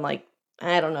 Sometimes I'm like,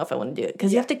 I don't know if I want to do it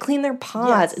because you have to clean their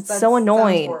paws. It's so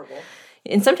annoying.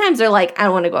 And sometimes they're like, I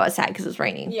don't want to go outside because it's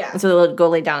raining. Yeah. And so they'll go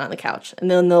lay down on the couch, and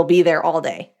then they'll be there all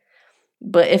day.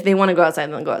 But if they want to go outside,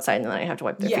 then they'll go outside, and then I have to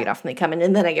wipe their feet off, and they come in,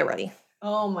 and then I get ready.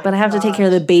 Oh my! But I have to take care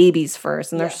of the babies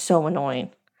first, and they're so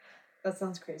annoying. That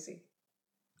sounds crazy.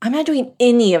 I'm not doing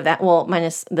any of that. Well,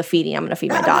 minus the feeding. I'm going to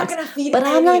feed my dogs. But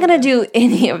I'm not going to do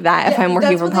any of that if I'm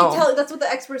working from home. That's what the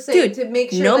experts say. Dude, to make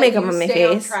sure no that makeup you on my stay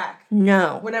face. on track.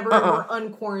 No. Whenever we're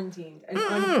unquarantined and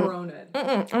uncoronaed.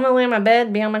 I'm going to lay in my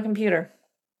bed, be on my computer.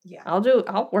 Yeah.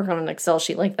 I'll work on an Excel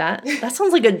sheet like that. That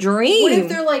sounds like a dream. What if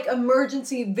they're like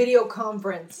emergency video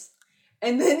conference?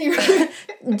 And then you're...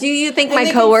 Do you think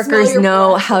my coworkers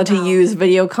know how to use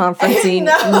video conferencing?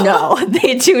 No,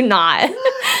 they do not.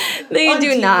 They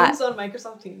do not. On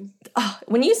Microsoft Teams. Oh,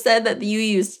 when you said that you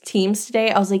used Teams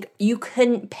today, I was like, you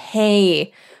couldn't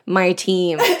pay my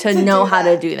team to know how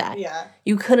to do that. Yeah.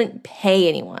 You couldn't pay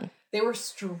anyone. They were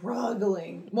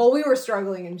struggling. Well, we were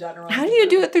struggling in general. How do you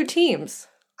do it through Teams?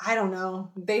 I don't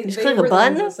know. They just click a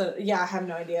button? Yeah, I have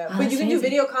no idea. Oh, but you can do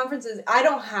video conferences. I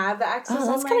don't have the access on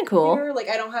my computer. Cool. Like,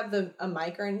 I don't have a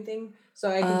mic or anything,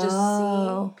 so I can just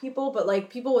see people. But,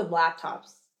 like, people with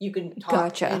laptops, you can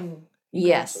talk and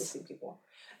actually see people.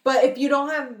 But if you don't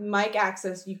have mic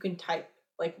access, you can type,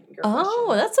 like, your question.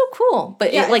 That's so cool.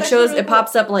 But it, like, shows, really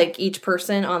pops up, like, each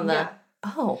person on the... Yeah.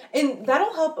 Oh. And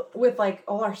that'll help with, like,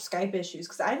 all our Skype issues.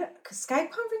 Because Skype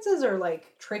conferences are,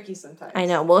 like, tricky sometimes. I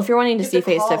know. Well, if you're wanting to see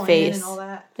face-to-face,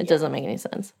 it doesn't make any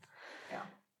sense. Yeah.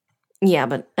 Yeah,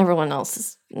 but everyone else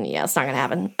is... Yeah, it's not going to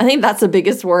happen. I think that's the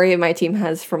biggest worry my team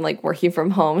has from, like, working from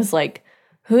home is, like,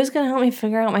 who's going to help me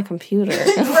figure out my computer?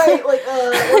 Right, like,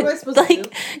 what am I supposed to do?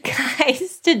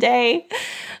 Guys, today,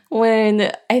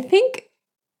 when I think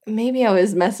maybe I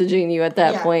was messaging you at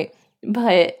that point,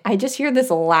 but I just hear this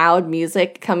loud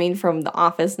music coming from the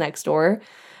office next door.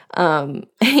 And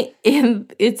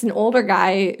it's an older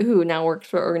guy who now works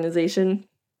for an organization,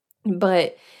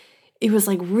 but it was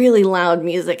like really loud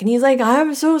music. And he's like,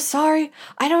 "I'm so sorry.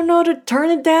 I don't know how to turn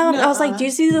it down." I was like, "Do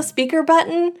you see the speaker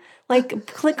button? Like,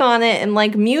 click on it and,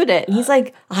 like, mute it." And he's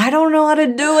like, "I don't know how to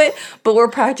do it, but we're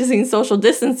practicing social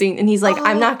distancing." And he's like,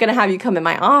 "I'm not going to have you come in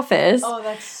my office." Oh,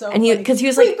 that's so funny. Because he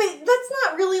was like... Wait, but that's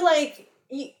not really, like...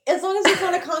 As long as you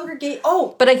want to congregate.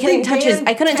 Oh, but I couldn't touch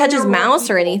his mouse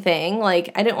or anything. Like,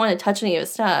 I didn't want to touch any of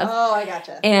his stuff. Oh, I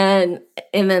gotcha. And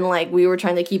then like we were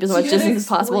trying to keep as much distance as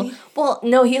possible. Well,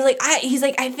 no, he's like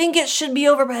I think it should be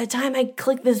over by the time I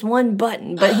click this one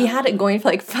button. But he had it going for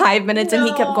like 5 minutes, and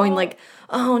he kept going like,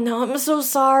 oh no, I'm so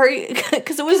sorry.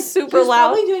 Because it was super he was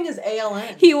loud. Probably doing his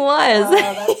ALN. He was. Oh,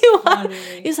 that's he was.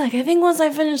 funny. He's like, I think once I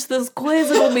finish this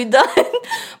quiz, it'll be done.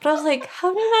 But I was like,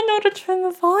 how did I know to turn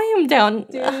the volume down?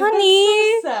 Dude,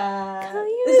 honey. that's so sad.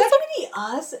 Honey, Is that going to be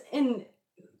us in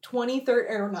 20,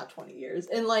 30, or not 20 years,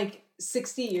 in like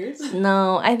 60 years?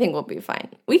 No, I think we'll be fine.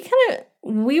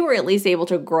 We were at least able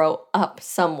to grow up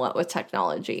somewhat with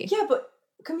technology. Yeah, but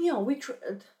Camille,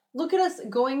 look at us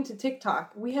going to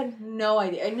TikTok. We had no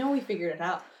idea. I know we figured it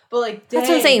out, but like, dang, that's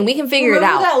what I'm saying. We can figure it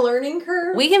out. That learning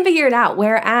curve. We can figure it out.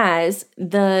 Whereas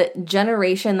the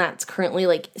generation that's currently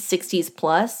like 60s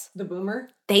plus, the boomer,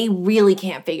 they really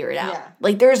can't figure it out. Yeah.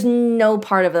 Like, there's no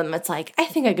part of them that's like, I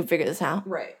think I could figure this out.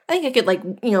 Right. I think I could, like,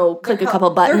 click a couple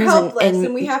buttons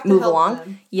and we have to move help along.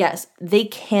 them. Yes, they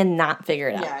cannot figure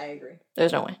it out. Yeah, I agree.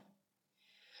 There's no way.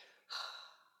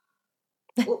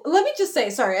 Well, let me just say,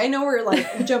 sorry, I know we're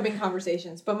like jumping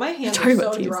conversations, but my hands are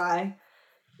so dry.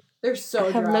 They're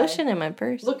so dry. I have lotion in my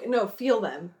purse. Feel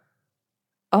them.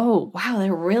 Oh, wow,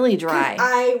 they're really dry.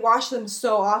 I wash them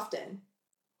so often.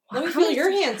 Let me feel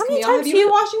your hands, Camille. Have you been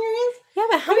washing your hands? Yeah,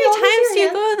 but how many times do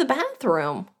you go to the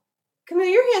bathroom? Camille,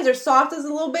 your hands are soft as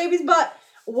a little baby's butt.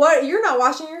 What? You're not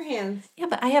washing your hands. Yeah,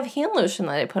 but I have hand lotion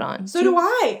that I put on. So do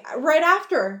I. Right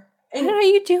after. And what are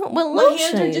you doing? What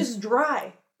lotion? My hands are just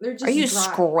dry. They're just dry. Are you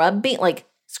scrubbing, like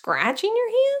scratching your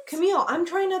hands? Camille, I'm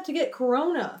trying not to get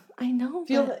corona. I know.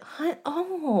 Feel it.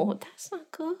 Oh, that's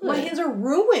not good. My hands are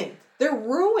ruined. They're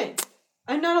ruined.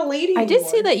 I'm not a lady anymore. I did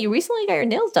see that you recently got your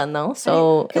nails done, though.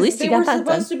 So at least you got that done. They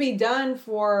were supposed to be done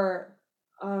for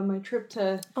my trip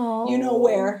to you know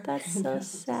where. That's so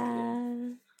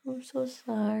sad. I'm so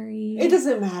sorry. It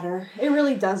doesn't matter. It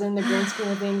really doesn't in the grand scheme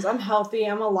of things. I'm healthy.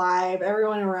 I'm alive.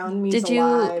 Everyone around me is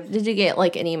alive. Did you get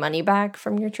like any money back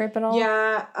from your trip at all?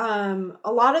 Yeah.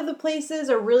 A lot of the places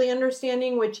are really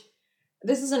understanding, which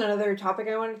this is another topic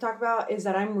I wanted to talk about, is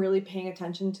that I'm really paying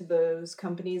attention to those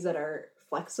companies that are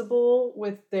flexible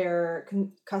with their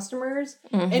customers,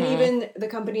 and even the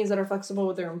companies that are flexible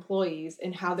with their employees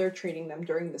and how they're treating them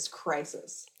during this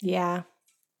crisis. Yeah.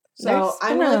 So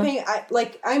I'm really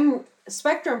paying,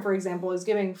 Spectrum, for example, is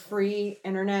giving free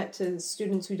internet to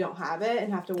students who don't have it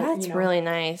and have to work. That's really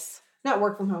nice. Not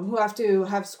work from home, who have to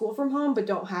have school from home but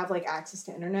don't have like access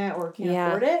to internet or can't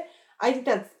afford it. I think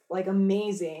that's like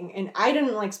amazing, and I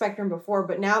didn't like Spectrum before,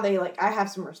 but now I have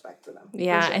some respect for them.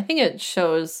 Yeah, for sure. I think it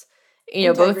shows,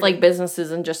 both like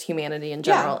businesses and just humanity in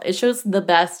general. Yeah. It shows the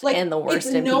best and the worst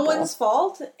in people. It's no one's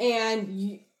fault,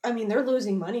 and they're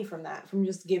losing money from that, from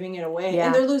just giving it away. Yeah.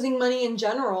 And they're losing money in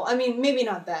general. I mean, maybe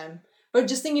not them, but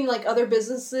just thinking like other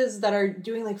businesses that are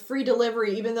doing like free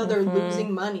delivery, even though they're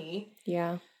losing money.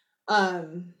 Yeah.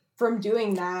 From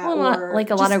doing that. Well, or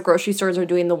a lot of grocery stores are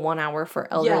doing the 1 hour for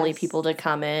elderly people to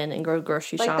come in and go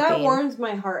grocery shopping. That warms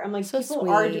my heart. I'm like, so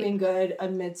people are doing good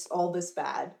amidst all this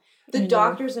bad. The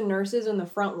doctors and nurses in the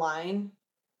front line.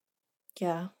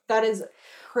 Yeah. That is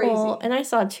crazy. Well, and I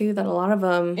saw too that a lot of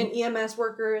them. And EMS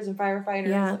workers and firefighters.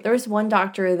 Yeah. There was one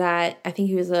doctor that I think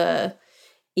he was a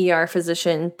ER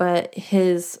physician, but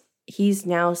he's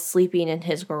now sleeping in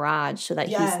his garage so that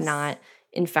he's not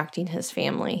infecting his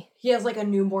family. He has like a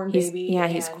newborn baby.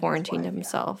 He's quarantined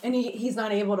himself. Yeah. And he's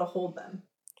not able to hold them.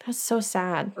 That's so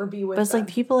sad. Or be with them. But it's like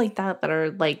people like that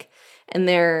are like, and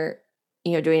they're,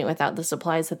 doing it without the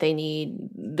supplies that they need,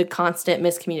 the constant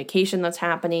miscommunication that's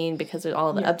happening because of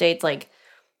all the updates, like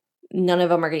none of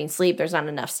them are getting sleep, there's not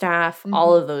enough staff,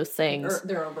 all of those things.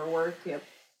 They're overworked, yep.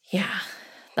 Yeah,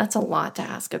 that's a lot to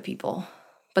ask of people.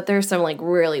 But there's some like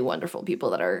really wonderful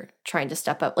people that are trying to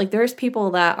step up. Like there's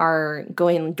people that are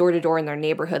going door to door in their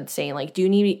neighborhood saying like, do you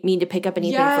need me to pick up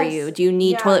anything for you? Do you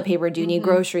need toilet paper? Do you need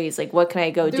groceries? Like what can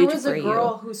I go do for you? There was a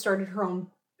girl who started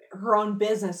her own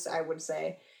business, I would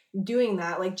say, doing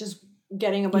that. Like just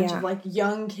getting a bunch of like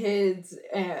young kids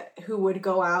who would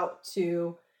go out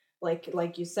to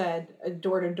like you said,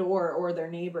 door to door or their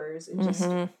neighbors and just...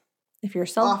 If you're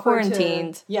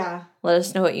self-quarantined, let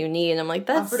us know what you need. And I'm like,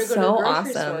 that's so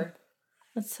awesome. Store.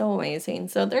 That's so amazing.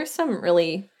 So there's some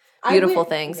really beautiful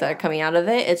things that are coming out of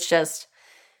it. It's just,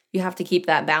 you have to keep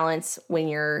that balance when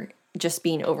you're just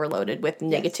being overloaded with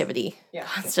negativity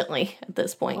constantly at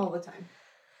this point. All the time.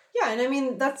 Yeah, and I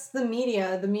mean, that's the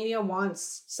media. The media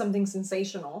wants something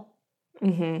sensational.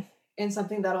 And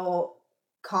something that'll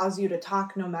cause you to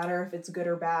talk no matter if it's good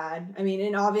or bad. I mean,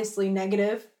 and obviously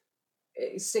negative.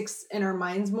 It sticks in our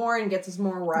minds more and gets us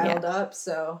more riled up,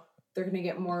 so they're going to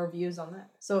get more views on that.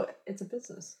 So it's a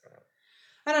business.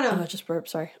 I don't know. Oh, I just burped,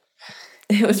 sorry.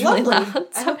 It was really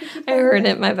loud. So I heard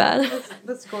it, my bad.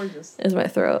 That's gorgeous. It was my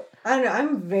throat. I don't know.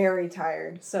 I'm very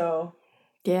tired, so.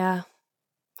 Yeah.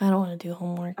 I don't want to do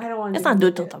homework. I don't want to. It's not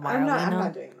due till tomorrow. I'm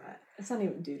not doing that. It's not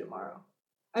even due tomorrow.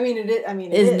 I mean, it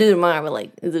is. It's due tomorrow. But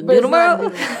like, is it due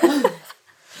tomorrow?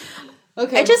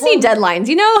 Okay. I just need deadlines,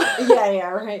 you know? Yeah,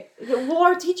 right. Well,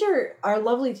 our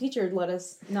lovely teacher, let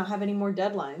us not have any more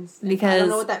deadlines. Because I don't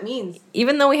know what that means.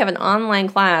 Even though we have an online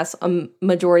class, a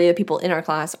majority of people in our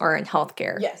class are in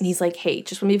healthcare. Yes. And he's like, hey,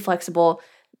 just want to be flexible.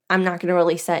 I'm not going to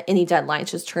really set any deadlines.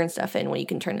 Just turn stuff in when you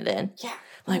can turn it in. Yeah.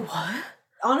 I'm like, what?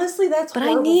 Honestly, that's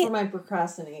horrible for my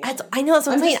procrastination. I know, that's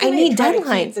what I'm saying. I need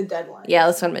deadlines. The deadline. Yeah,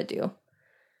 that's what I'm going to do.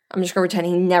 I'm just going to pretend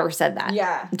he never said that.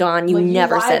 Yeah. Don, you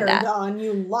never said that. Don,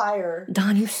 you liar.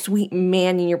 Don, you sweet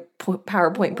man in your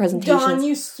PowerPoint presentations. Don,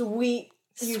 you sweet,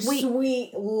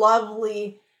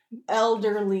 lovely,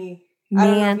 elderly. Man. I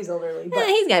don't know if he's elderly, but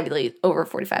he's got to be like over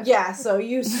 45. Yeah, so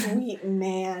you sweet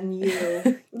man,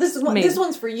 you. This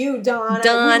one's for you, Don.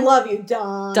 Don. We love you,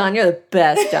 Don. Don, you're the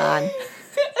best, Don.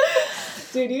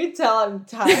 Dude, you tell I'm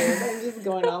tired. I'm just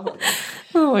going off of this.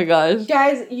 Oh my gosh.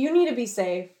 Guys, you need to be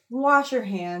safe. Wash your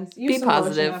hands. Use some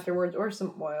positive lotion afterwards or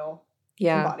some oil.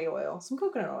 Yeah. Some body oil. Some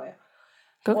coconut oil.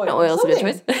 Coconut oil is a good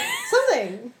choice.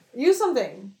 Something. Use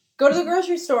something. Go to the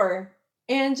grocery store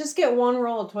and just get one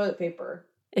roll of toilet paper.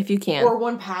 If you can. Or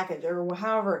one package or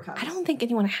however it comes. I don't think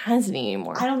anyone has any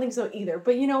anymore. I don't think so either.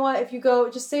 But you know what? If you go,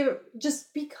 just save it.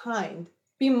 Just be kind.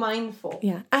 Be mindful.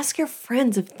 Yeah. Ask your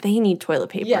friends if they need toilet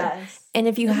paper. Yes. And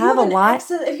if you have a lot,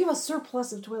 if you have a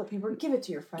surplus of toilet paper, give it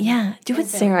to your friends. Yeah, do what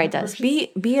Sarai does. Be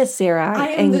a Sarai I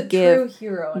am the true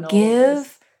hero in all of this.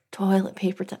 Give toilet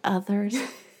paper to others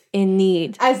in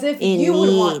need. As if you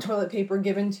would want toilet paper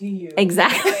given to you.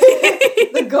 Exactly.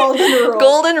 The golden rule.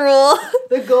 Golden rule.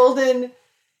 The golden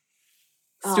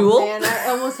stool. Oh man, I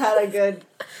almost had a good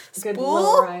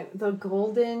little rhyme. The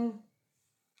golden.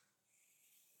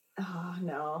 Oh,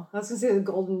 no. I was going to say the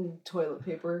golden toilet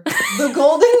paper. The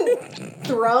golden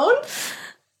throne?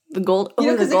 The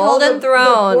golden throne.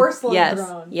 The porcelain yes.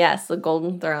 throne. Yes, the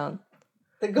golden throne.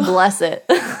 Bless it.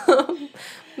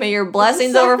 May your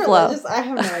blessings overflow. I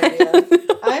have no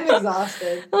idea. I'm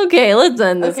exhausted. Okay, let's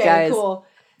end this, guys. Okay, cool.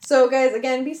 So, guys,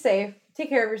 again, be safe. Take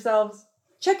care of yourselves.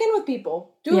 Check in with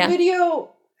people. Do a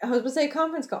video. I was going to say a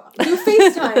conference call. Do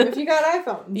FaceTime if you got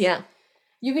iPhones. Yeah.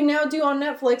 You can now do on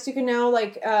Netflix, you can now,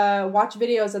 watch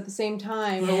videos at the same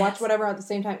time or watch whatever at the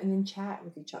same time and then chat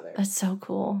with each other. That's so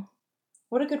cool.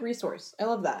 What a good resource. I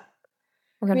love that.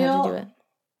 We're going to have to do it.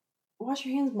 Wash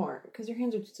your hands more because your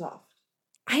hands are too soft.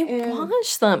 I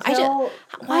wash them.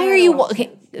 Why are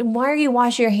you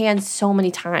washing your hands so many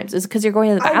times? Is it because you're going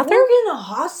to the bathroom? I work in a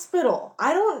hospital.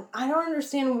 I don't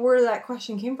understand where that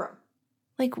question came from.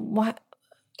 Like what?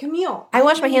 Camille. I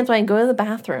wash my hands when I go to the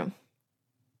bathroom.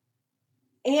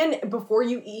 And before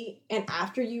you eat and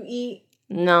after you eat?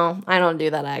 No, I don't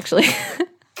do that actually.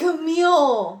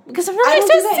 Camille! Because I'm not I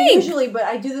don't do that sink. usually, but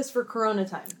I do this for Corona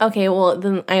time. Okay, well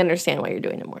then I understand why you're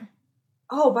doing it more.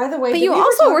 Oh, by the way, but did you we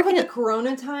also ever work talk in about the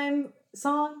Corona time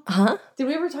song? Huh? Did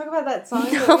we ever talk about that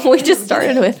song? No, we just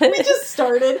started with it. We just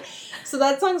started. So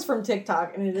that song's from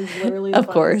TikTok, and it is literally the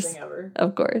funniest thing ever.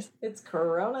 Of course. It's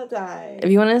Corona time. If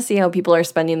you want to see how people are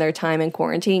spending their time in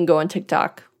quarantine, go on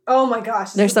TikTok. Oh my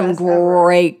gosh. There's some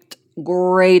great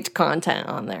content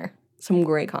on there. Some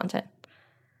great content.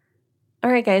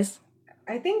 All right, guys.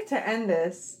 I think to end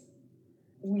this,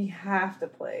 we have to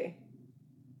play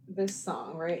this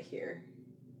song right here.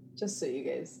 Just so you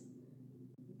guys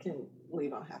can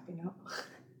leave on a happy note.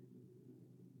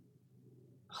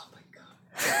 Oh my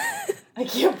god. I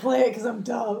can't play it because I'm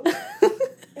dumb.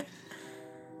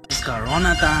 It's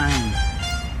Corona time.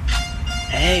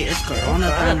 Hey, it's Corona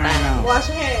time right now. Wash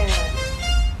your hands.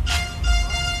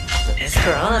 It's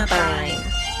Corona time.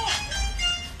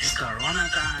 It's Corona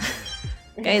time.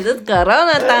 Guys, it's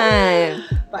Corona time.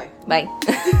 Bye. Bye.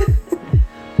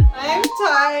 I'm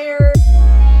tired.